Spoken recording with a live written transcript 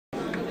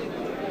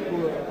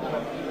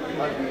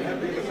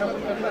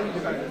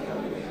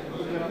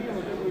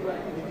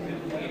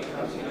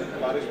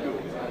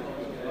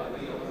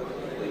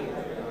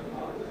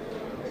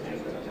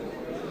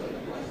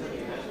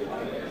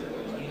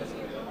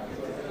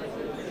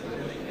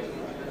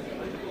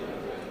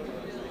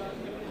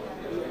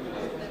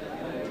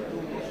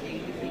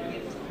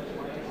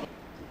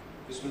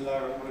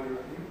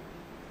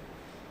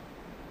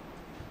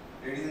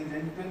Ladies and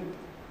gentlemen,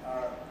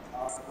 our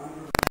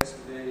honorable guest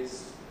today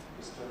is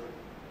Mr.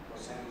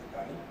 Hussain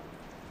Haqqani,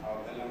 our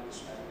well-known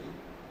personality.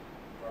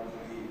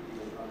 Probably he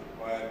does not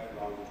require a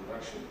long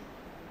introduction.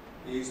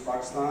 He is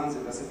Pakistan's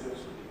ambassador to the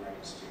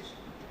United States.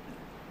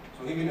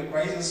 So he will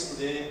advise us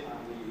today on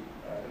the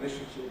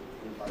relationship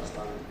between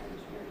Pakistan and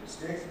the United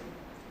States.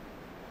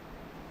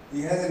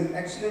 He has an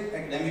excellent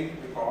academic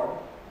record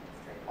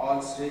at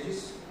all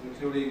stages,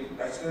 including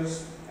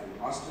bachelor's and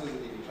master's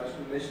in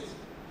international relations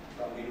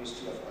from the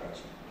University of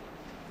Karachi.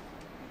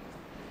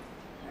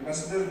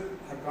 Ambassador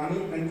Haqqani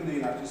went to the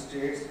United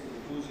States in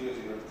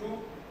 2002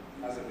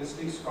 as a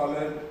visiting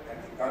scholar at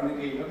the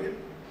Carnegie Nobel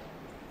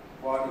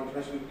for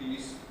International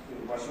Peace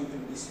in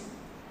Washington, D.C.,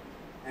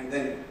 and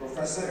then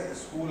professor at the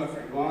School of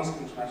Advanced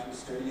International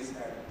Studies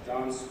at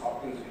Johns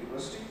Hopkins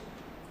University.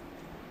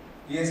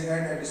 He has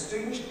had a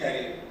distinguished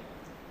career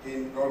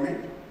in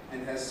government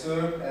and has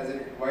served as an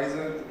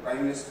advisor to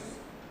Prime Ministers,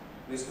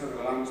 Mr.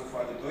 Ghulam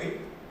Mustafa Jatoi,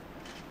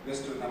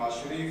 Mr. Nawaz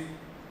Sharif,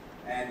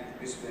 and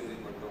Ms.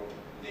 Benazir Bhutto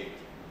late.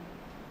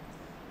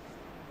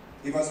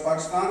 He was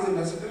Pakistan's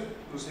ambassador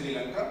to Sri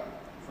Lanka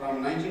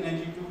from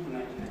 1992 to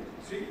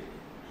 1993.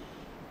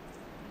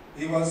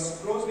 He was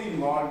closely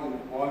involved in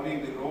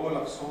evolving the role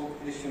of South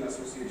Asian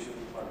Association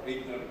for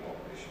Regional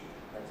Cooperation,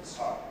 that is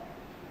SAARC.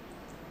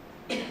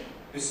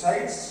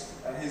 Besides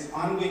his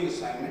ongoing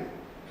assignment,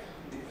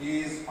 he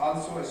is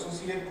also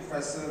Associate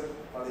Professor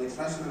for the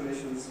International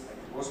Relations at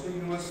Boston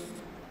University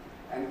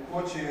and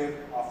co-chair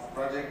of the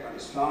Project on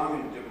Islam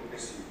and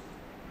Democracy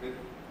with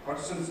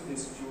Hudson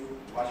Institute,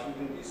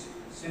 Washington, D.C.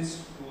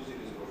 since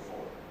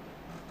 2004.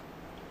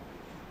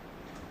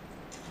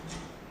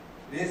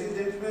 Ladies and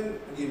gentlemen,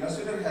 the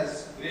ambassador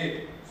has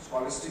great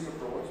scholastic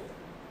approach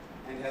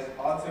and has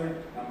authored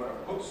a number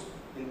of books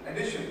in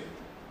addition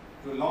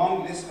to a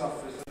long list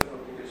of research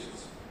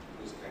publications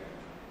to his credit.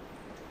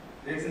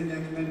 Ladies and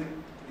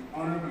gentlemen, the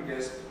honorable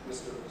guest,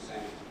 Mr. Hussain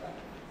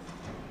Haqqani.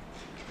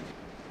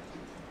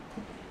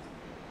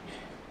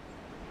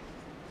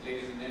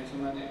 Ladies and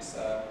gentlemen, it's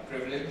a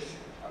privilege,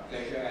 a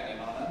pleasure and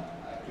an honor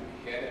to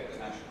be here at the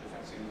National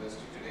Defense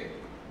University today.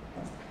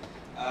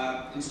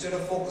 Instead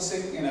of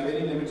focusing in a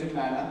very limited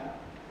manner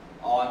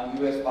on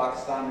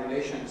US-Pakistan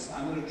relations,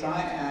 I'm going to try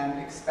and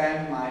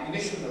expand my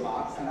initial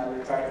remarks, and I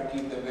will try to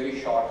keep them very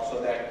short so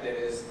that there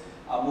is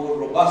a more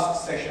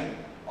robust session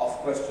of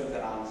questions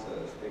and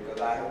answers,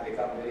 because I have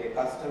become very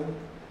accustomed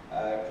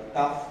to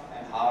tough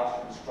and harsh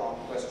and strong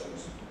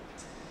questions.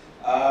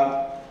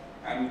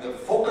 And the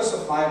focus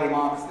of my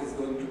remarks is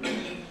going to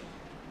be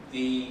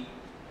the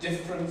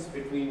difference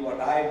between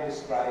what I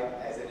describe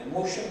as an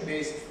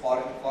emotion-based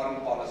foreign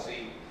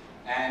policy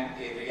and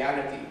a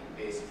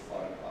reality-based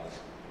foreign policy.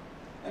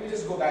 Let me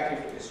just go back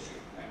into history.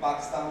 When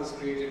Pakistan was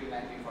created in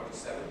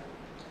 1947,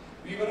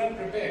 we were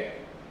unprepared.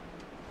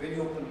 Very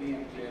openly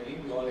and clearly,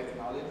 we all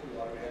acknowledge, we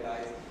all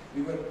realize,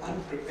 we were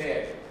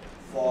unprepared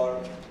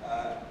for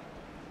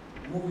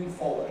moving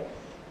forward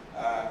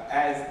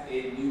as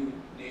a new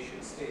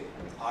nation state.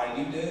 Our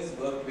leaders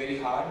worked very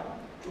hard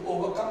to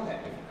overcome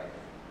that difficulty.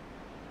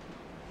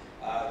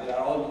 There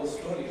are all those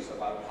stories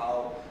about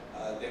how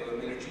there were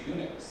military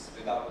units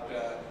without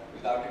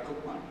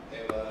equipment.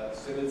 There were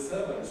civil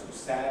servants who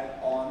sat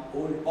on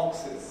old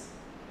boxes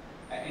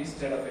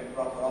instead of in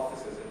proper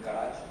offices in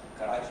Karachi.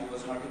 Karachi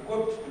was not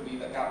equipped to be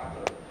the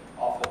capital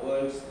of the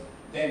world's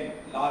then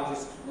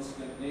largest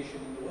Muslim nation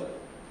in the world.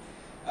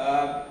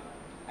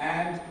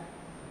 And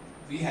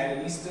we had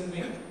an eastern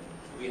wing,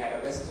 we had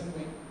a western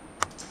wing.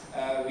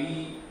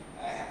 We,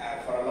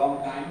 for a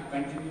long time,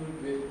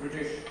 continued with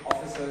British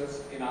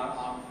officers in our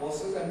armed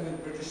forces and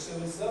with British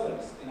civil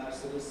servants in our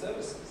civil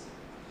services.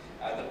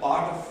 The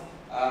part of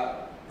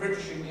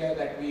British India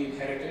that we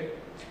inherited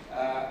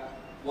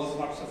was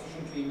not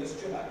sufficiently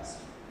industrialized.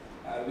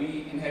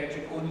 We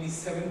inherited only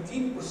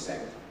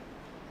 17%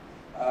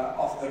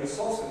 of the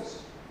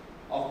resources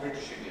of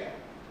British India,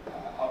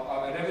 of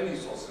our revenue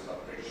sources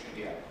of British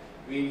India.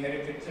 We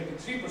inherited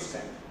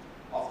 33%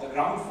 of the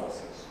ground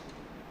forces.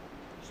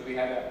 So we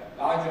had a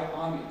larger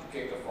army to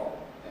cater for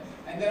them.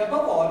 And then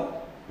above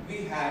all,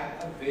 we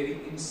had a very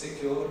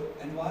insecure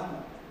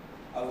environment.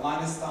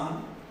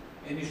 Afghanistan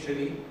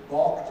initially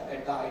balked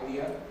at the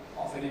idea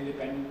of an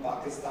independent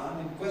Pakistan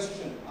and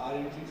questioned our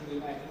entry to the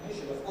United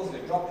Nations. Of course,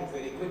 they dropped it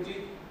very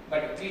quickly,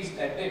 but at least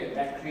that did, and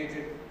that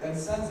created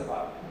concerns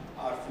about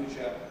our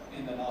future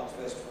in the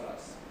northwest for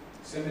us.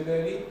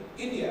 Similarly,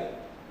 India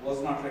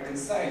was not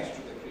reconciled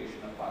to the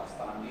creation of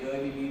Pakistan. The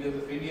early leaders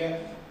of India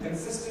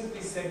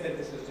consistently said that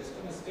this was just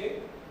a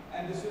mistake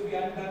and this will be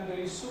undone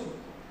very soon.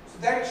 So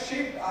that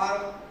shaped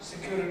our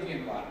security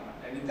environment.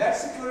 And in that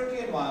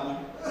security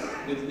environment,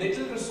 with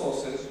little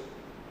resources,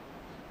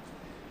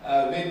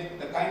 with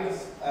the kind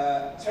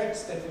of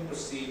threats that we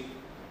perceived,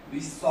 we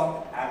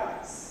sought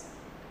allies.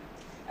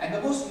 And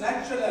the most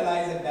natural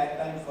allies at that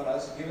time for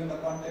us, given the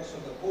context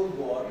of the Cold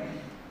War,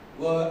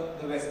 were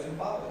the Western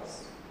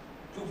powers.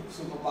 Two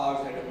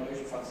superpowers had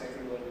emerged from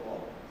Second World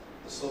War,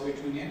 the Soviet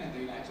Union and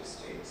the United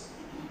States.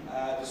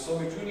 The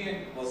Soviet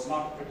Union was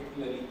not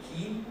particularly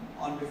keen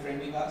on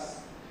befriending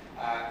us.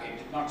 It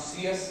did not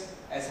see us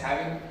as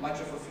having much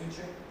of a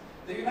future.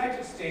 The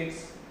United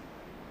States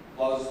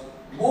was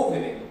more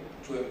willing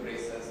to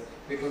embrace us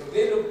because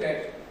they looked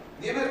at,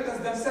 the Americans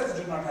themselves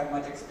did not have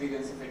much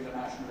experience of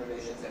international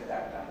relations at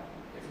that time.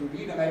 If you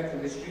read American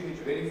history, which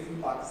very few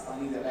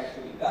Pakistanis have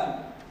actually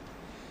done,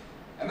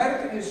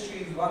 American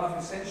history is one of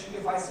essentially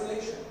of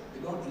isolation.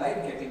 They don't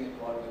like getting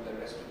involved with the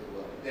rest of the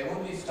world. They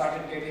only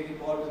started getting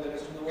involved with the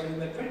rest of the world in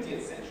the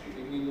 20th century,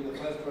 beginning with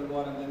the First World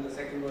War and then the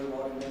Second World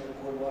War and then the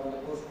Cold War and the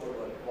post-Cold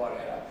War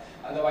era.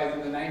 Otherwise, in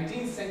the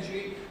 19th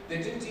century,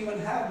 they didn't even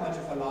have much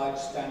of a large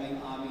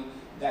standing army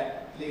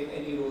that played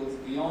any roles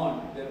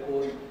beyond their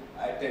own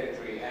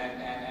territory.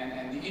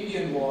 And the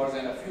Indian wars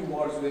and a few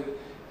wars with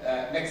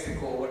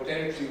Mexico or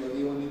territory were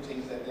the only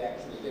things that they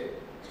actually did.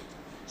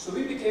 So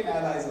we became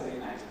allies of the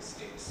United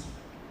States.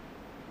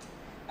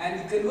 And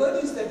the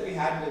convergence that we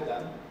had with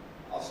them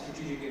of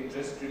strategic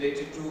interest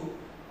related to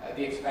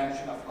the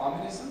expansion of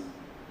communism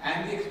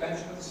and the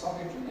expansion of the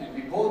Soviet Union.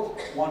 We both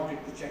wanted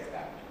to check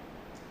that.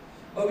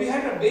 But we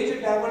had a major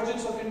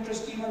divergence of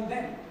interest even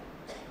then.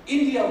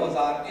 India was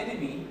our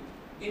enemy.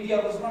 India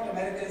was not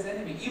America's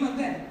enemy, even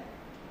then.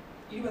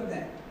 Even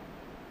then.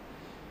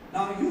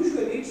 Now,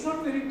 usually it's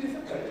not very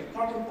difficult, it's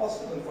not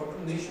impossible for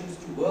two nations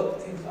to work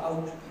things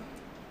out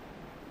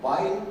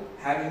while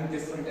having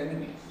different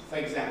enemies. For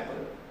example,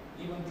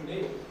 even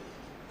today,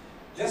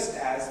 just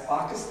as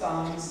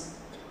Pakistan's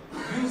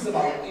views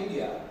about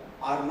India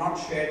are not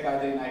shared by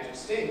the United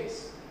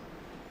States,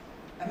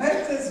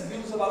 America's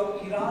views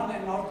about Iran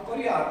and North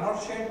Korea are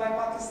not shared by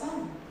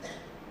Pakistan.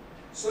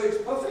 So it's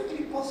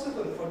perfectly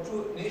possible for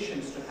two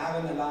nations to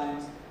have an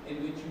alliance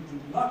in which you do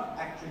not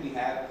actually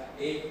have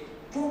a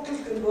total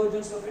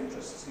convergence of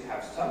interests. You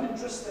have some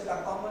interests that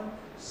are common,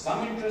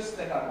 some interests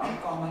that are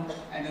not common,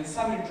 and then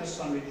some interests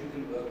on which you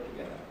can work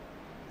together.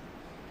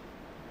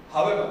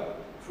 However,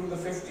 through the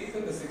 50s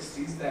and the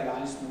 60s, the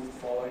alliance moved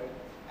forward,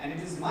 and it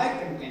is my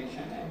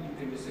contention, and you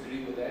can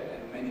disagree with that,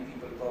 and many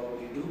people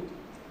probably do,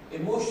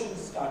 emotions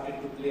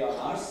started to play on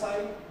our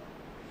side,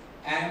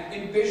 and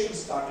impatience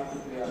started to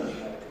play on the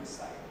American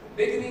side.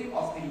 The beginning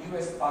of the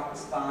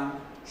US-Pakistan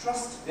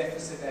trust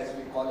deficit, as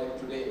we call it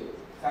today,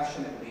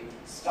 fashionably,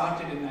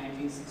 started in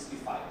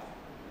 1965.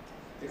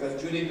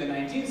 Because during the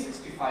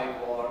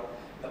 1965 war,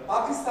 the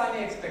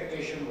Pakistani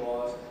expectation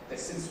was that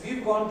since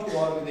we've gone to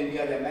war with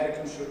India, the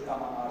Americans should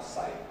come on our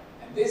side.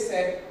 And they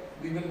said,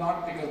 we will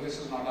not, because this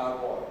is not our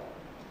war.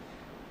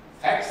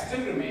 Fact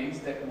still remains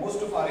that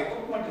most of our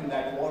equipment in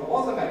that war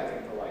was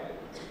American provided.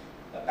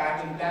 The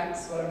Patton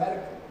tanks were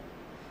American.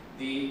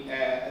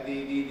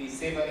 The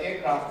Sabre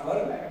aircraft were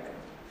American.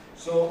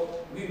 So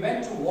we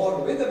went to war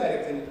with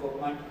American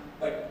equipment,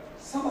 but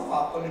some of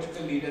our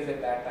political leaders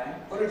at that time,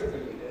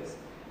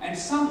 and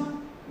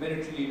some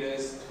military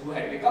leaders who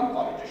had become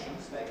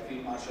politicians, like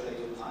Field Marshal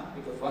Ayub Khan,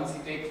 because once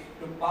he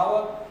took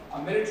power,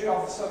 a military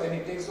officer, when he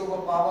takes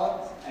over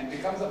power and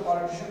becomes a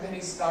politician, then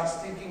he starts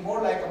thinking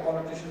more like a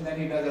politician than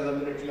he does as a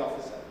military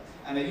officer.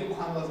 And Ayub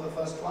Khan was the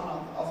first one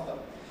of them.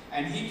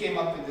 And he came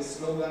up with this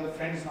slogan,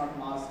 friends not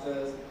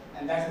masters,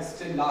 and that has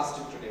still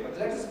lasted today. But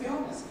let us be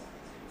honest,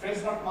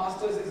 friends not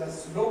masters is a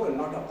slogan,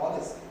 not a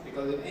policy,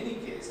 because in any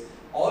case,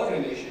 all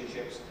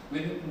relationships,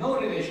 no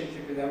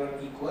relationship is ever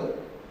equal,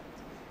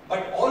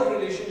 but all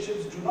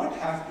relationships do not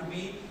have to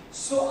be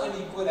so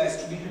unequal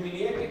as to be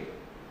humiliating.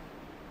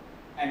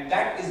 And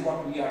that is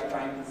what we are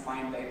trying to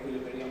find the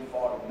equilibrium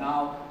for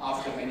now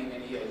after many,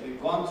 many years.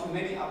 We've gone through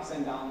many ups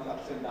and downs,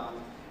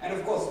 and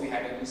of course we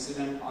had an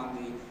incident on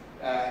the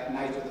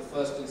night of the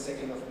 1st and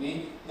 2nd of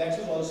May that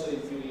has also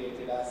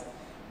infuriated us.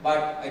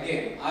 But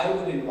again, I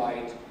would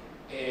invite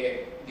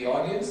the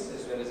audience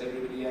as well as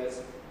everybody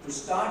else to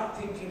start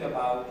thinking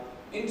about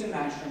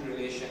international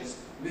relations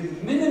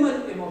with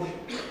minimal emotion.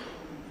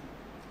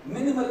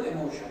 Minimal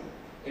emotion.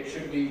 It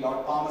should be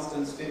Lord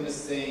Palmerston's famous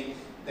saying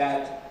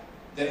that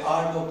there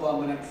are no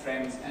permanent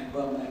friends and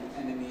permanent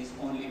enemies,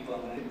 only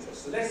permanent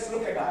interests. So let's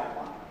look at our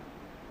environment.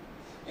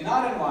 In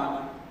our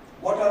environment,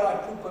 what are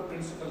our two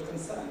principal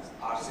concerns?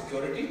 Our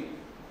security,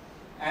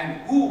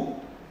 and who,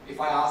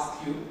 if I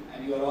ask you,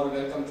 and you are all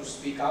welcome to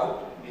speak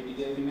out, maybe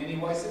there will be many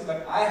voices,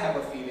 but I have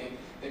a feeling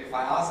that if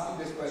I ask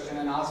you this question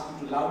and ask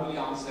you to loudly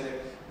answer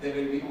it, there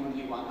will be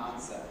only one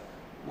answer.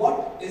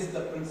 What is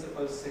the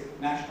principal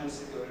national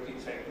security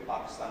threat to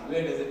Pakistan?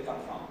 Where does it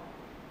come from?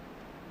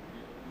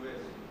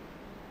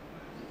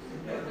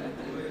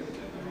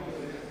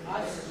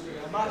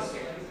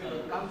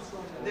 Comes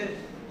from within.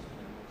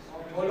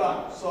 Hold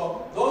on.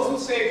 So, those who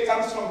say it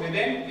comes from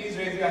within, please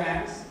raise your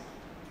hands.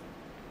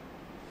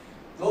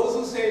 Those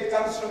who say it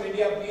comes from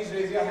India, please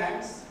raise your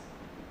hands.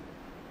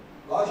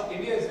 Gosh,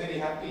 India is very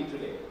happy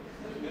today.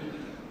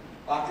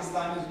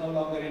 Pakistan is no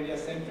longer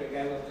India-centric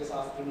as of this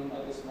afternoon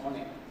or this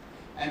morning.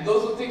 And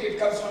those who think it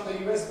comes from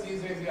the US,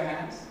 please raise your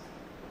hands.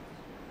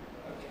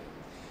 Okay.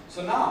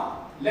 So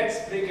now,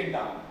 let's break it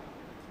down.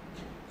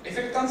 If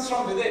it comes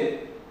from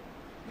within,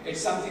 it's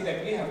something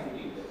that we have to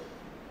deal with.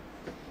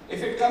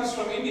 If it comes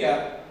from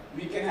India,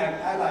 we can have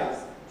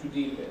allies to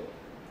deal with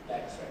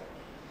that threat.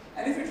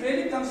 And if it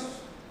really comes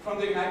from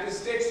the United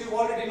States, you've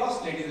already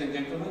lost, ladies and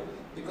gentlemen,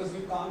 because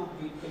you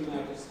can't beat the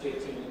United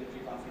States in military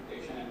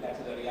confrontation, and that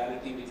is a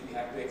reality which we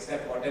have to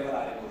accept, whatever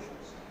our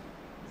emotions.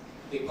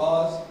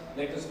 Because,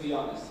 let us be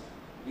honest,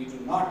 we do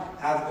not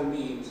have the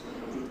means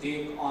to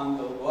take on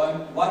the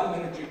one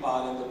military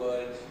power in the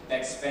world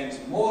that spends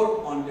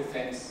more on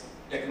defense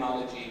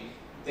technology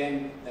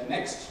than the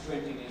next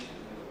 20 nations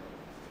in the world.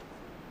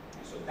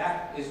 And so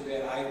that is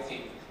where I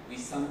think we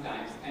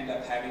sometimes end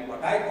up having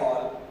what I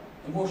call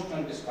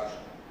emotional discussion.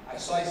 I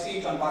see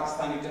it on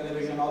Pakistani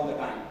television all the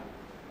time.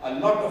 A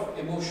lot of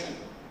emotion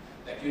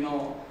that, you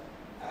know,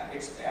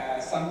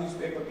 some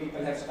newspaper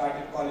people have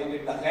started calling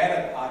it the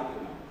Ghairat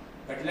argument.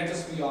 But let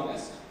us be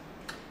honest,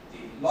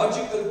 the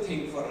logical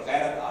thing for a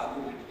Ghairat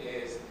argument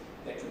is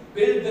that you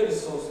build the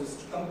resources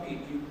to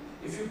compete.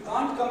 If you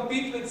can't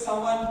compete with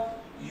someone,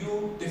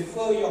 you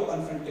defer your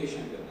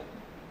confrontation with them.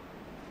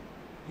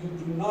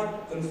 You do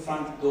not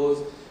confront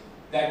those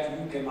that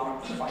you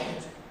cannot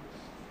fight.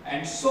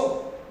 And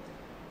so,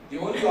 the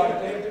only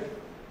alternative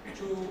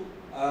to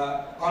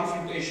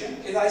confrontation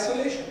is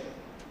isolation,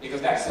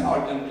 because that's an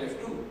alternative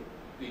too.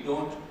 We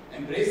don't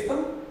embrace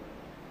them,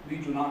 we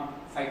do not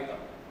fight them.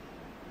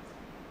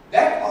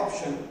 That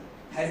option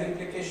has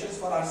implications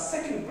for our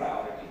second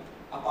priority,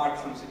 apart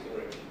from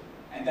security.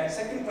 And that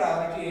second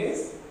priority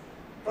is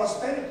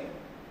prosperity,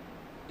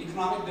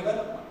 economic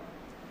development.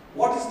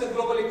 What is the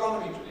global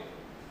economy today?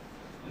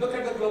 Look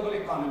at the global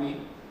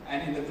economy,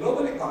 and in the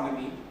global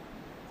economy,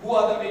 who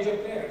are the major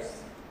players?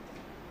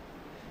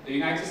 The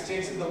United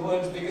States is the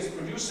world's biggest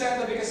producer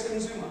and the biggest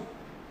consumer.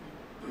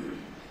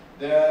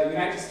 The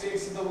United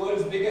States is the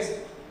world's biggest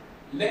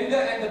lender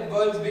and the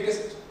world's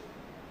biggest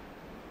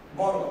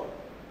borrower.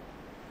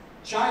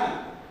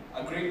 China,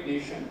 a great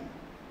nation,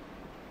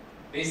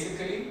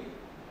 basically,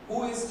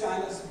 who is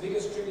China's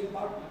biggest trading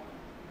partner?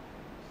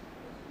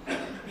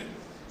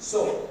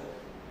 So,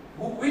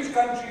 which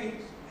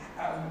country's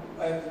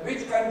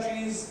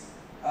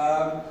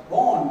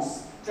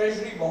bonds,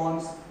 treasury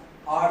bonds,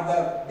 are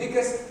the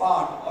biggest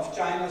part of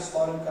China's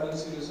foreign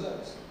currency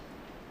reserves?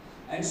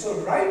 And so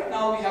right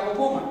now we have a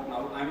moment.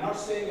 Now I'm not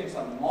saying it's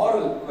a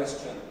moral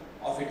question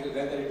of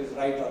whether it is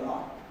right or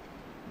not.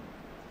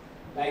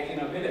 Like in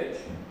a village,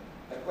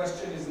 the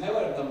question is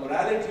never the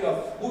morality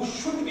of who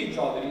should be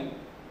Chaudhary,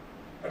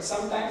 but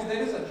sometimes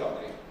there is a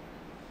Chaudhary.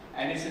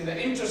 And it's in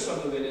the interest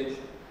of the village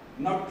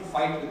not to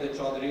fight with the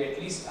Chaudhary, at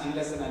least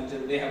unless and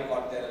until they have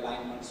got their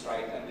alignments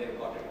right and they've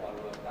got it all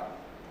worked out.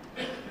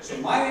 So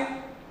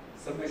my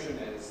submission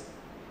is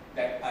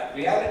that a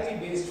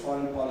reality-based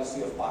foreign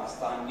policy of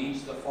Pakistan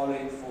needs the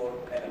following 4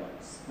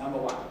 elements. Number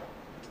 1,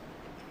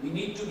 we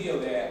need to be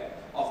aware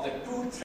of the two threats